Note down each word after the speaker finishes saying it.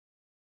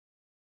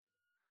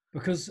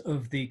Because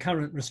of the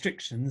current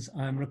restrictions,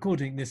 I'm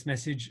recording this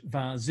message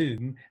via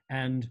Zoom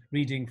and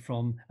reading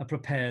from a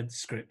prepared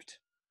script.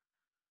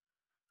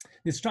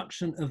 The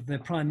instruction of the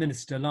Prime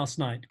Minister last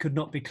night could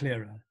not be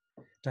clearer.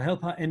 To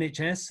help our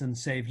NHS and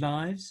save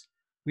lives,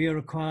 we are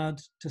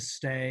required to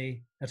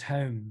stay at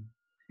home,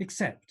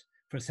 except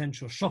for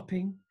essential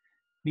shopping,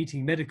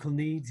 meeting medical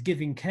needs,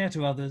 giving care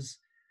to others,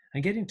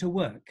 and getting to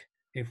work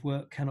if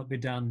work cannot be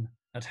done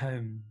at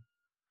home.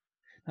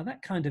 Now,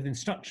 that kind of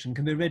instruction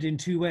can be read in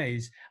two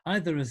ways,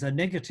 either as a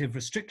negative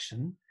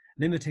restriction,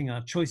 limiting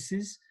our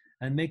choices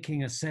and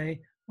making us say,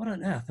 what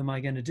on earth am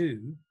I going to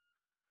do?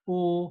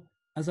 Or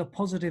as a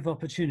positive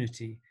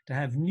opportunity to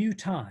have new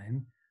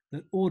time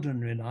that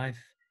ordinary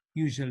life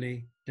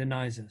usually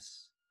denies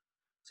us.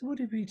 So what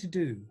are we to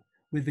do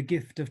with the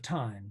gift of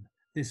time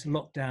this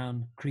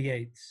lockdown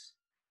creates?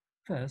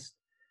 First,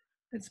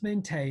 let's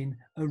maintain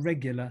a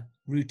regular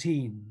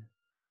routine.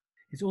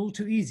 It's all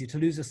too easy to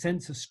lose a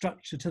sense of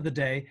structure to the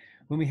day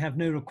when we have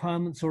no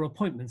requirements or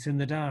appointments in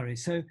the diary.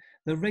 So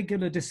the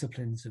regular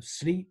disciplines of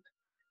sleep,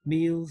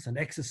 meals and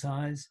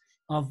exercise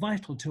are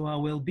vital to our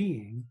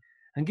well-being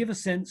and give a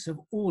sense of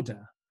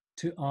order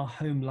to our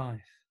home life.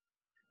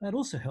 That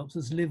also helps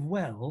us live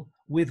well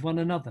with one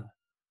another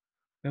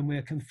when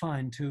we're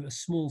confined to a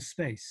small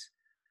space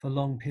for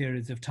long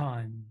periods of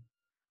time.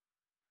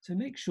 So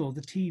make sure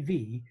the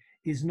TV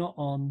is not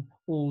on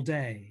all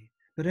day,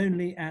 but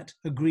only at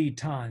agreed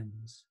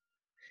times.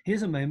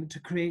 Here's a moment to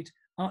create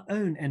our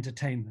own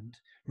entertainment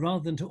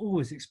rather than to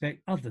always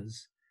expect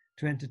others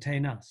to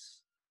entertain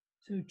us.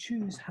 So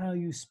choose how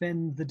you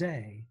spend the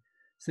day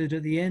so that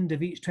at the end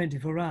of each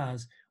 24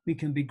 hours, we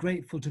can be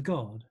grateful to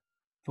God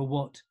for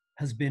what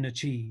has been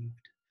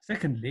achieved.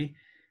 Secondly,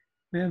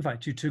 may I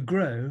invite you to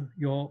grow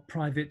your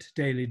private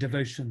daily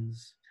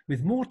devotions.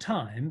 With more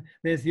time,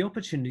 there's the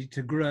opportunity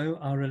to grow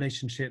our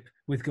relationship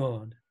with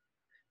God.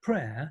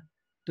 Prayer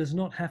does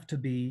not have to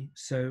be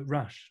so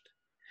rushed.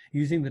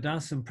 Using the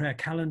Diocesan prayer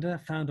calendar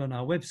found on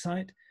our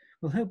website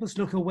will help us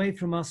look away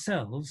from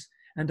ourselves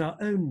and our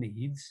own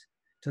needs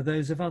to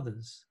those of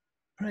others,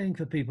 praying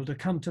for people to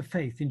come to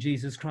faith in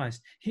Jesus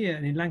Christ here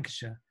in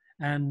Lancashire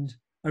and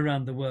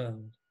around the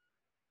world.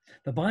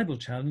 The Bible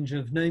challenge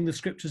of knowing the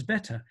scriptures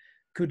better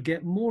could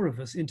get more of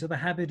us into the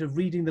habit of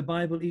reading the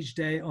Bible each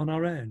day on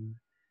our own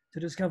to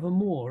discover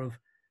more of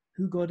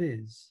who God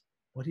is,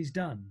 what he's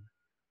done,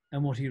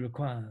 and what he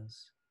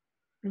requires.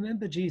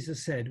 Remember,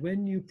 Jesus said,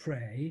 when you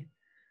pray,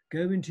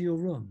 go into your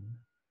room,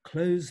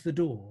 close the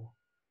door,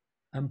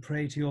 and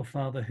pray to your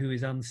Father who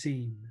is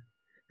unseen.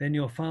 Then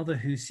your Father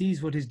who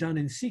sees what is done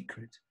in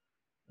secret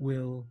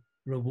will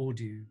reward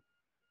you.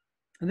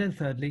 And then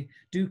thirdly,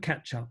 do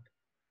catch up.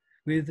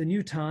 With the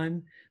new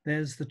time,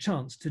 there's the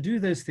chance to do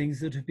those things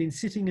that have been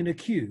sitting in a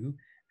queue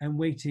and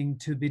waiting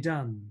to be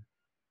done.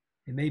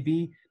 It may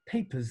be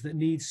papers that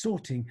need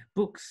sorting,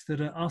 books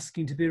that are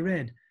asking to be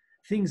read,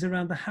 things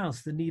around the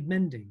house that need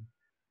mending,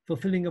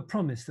 fulfilling a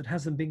promise that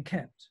hasn't been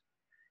kept,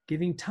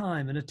 giving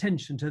time and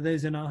attention to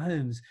those in our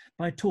homes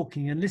by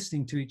talking and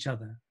listening to each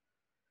other,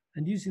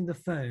 and using the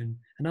phone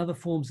and other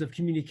forms of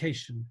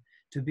communication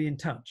to be in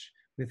touch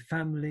with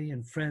family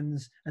and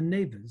friends and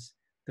neighbours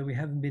that we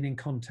haven't been in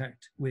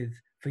contact with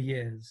for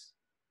years.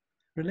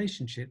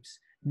 Relationships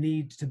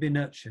need to be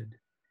nurtured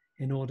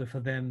in order for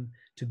them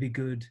to be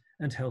good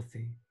and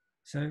healthy.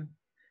 So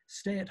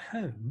stay at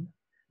home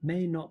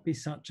may not be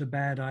such a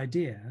bad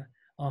idea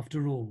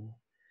after all.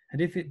 And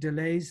if it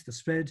delays the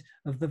spread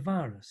of the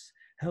virus,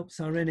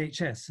 helps our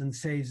NHS and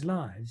saves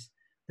lives,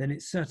 then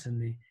it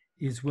certainly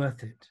is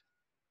worth it.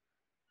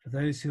 For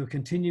those who are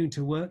continuing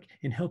to work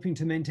in helping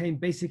to maintain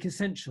basic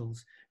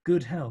essentials,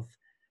 good health,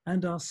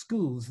 and our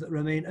schools that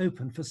remain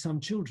open for some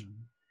children,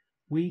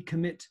 we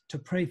commit to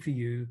pray for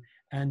you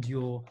and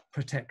your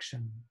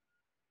protection.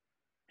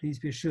 Please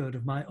be assured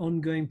of my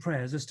ongoing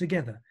prayers as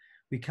together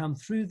we come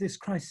through this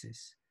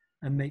crisis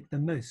and make the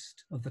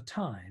most of the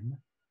time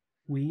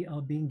we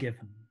are being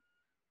given.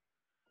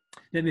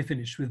 Let me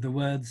finish with the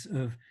words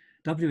of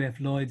W.F.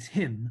 Lloyd's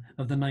hymn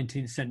of the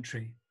 19th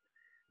century.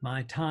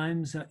 My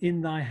times are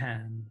in thy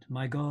hand,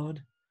 my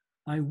God,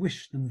 I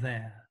wish them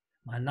there.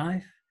 My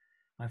life,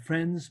 my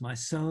friends, my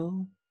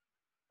soul,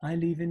 I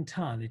leave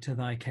entirely to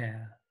thy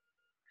care.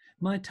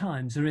 My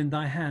times are in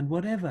thy hand,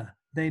 whatever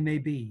they may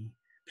be,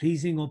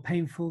 pleasing or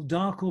painful,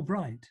 dark or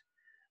bright,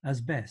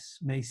 as best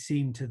may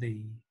seem to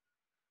thee.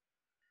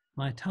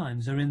 My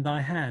times are in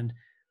thy hand,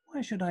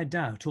 why should I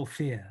doubt or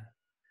fear?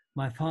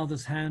 My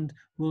Father's hand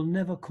will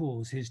never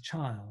cause his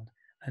child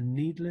a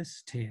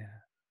needless tear.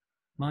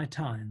 My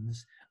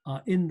times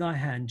are in thy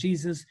hand,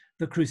 Jesus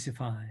the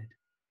crucified.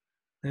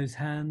 Those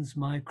hands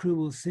my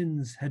cruel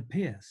sins had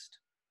pierced,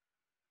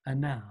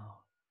 and now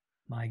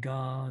my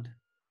guard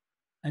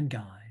and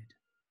guide.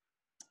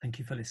 Thank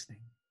you for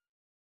listening.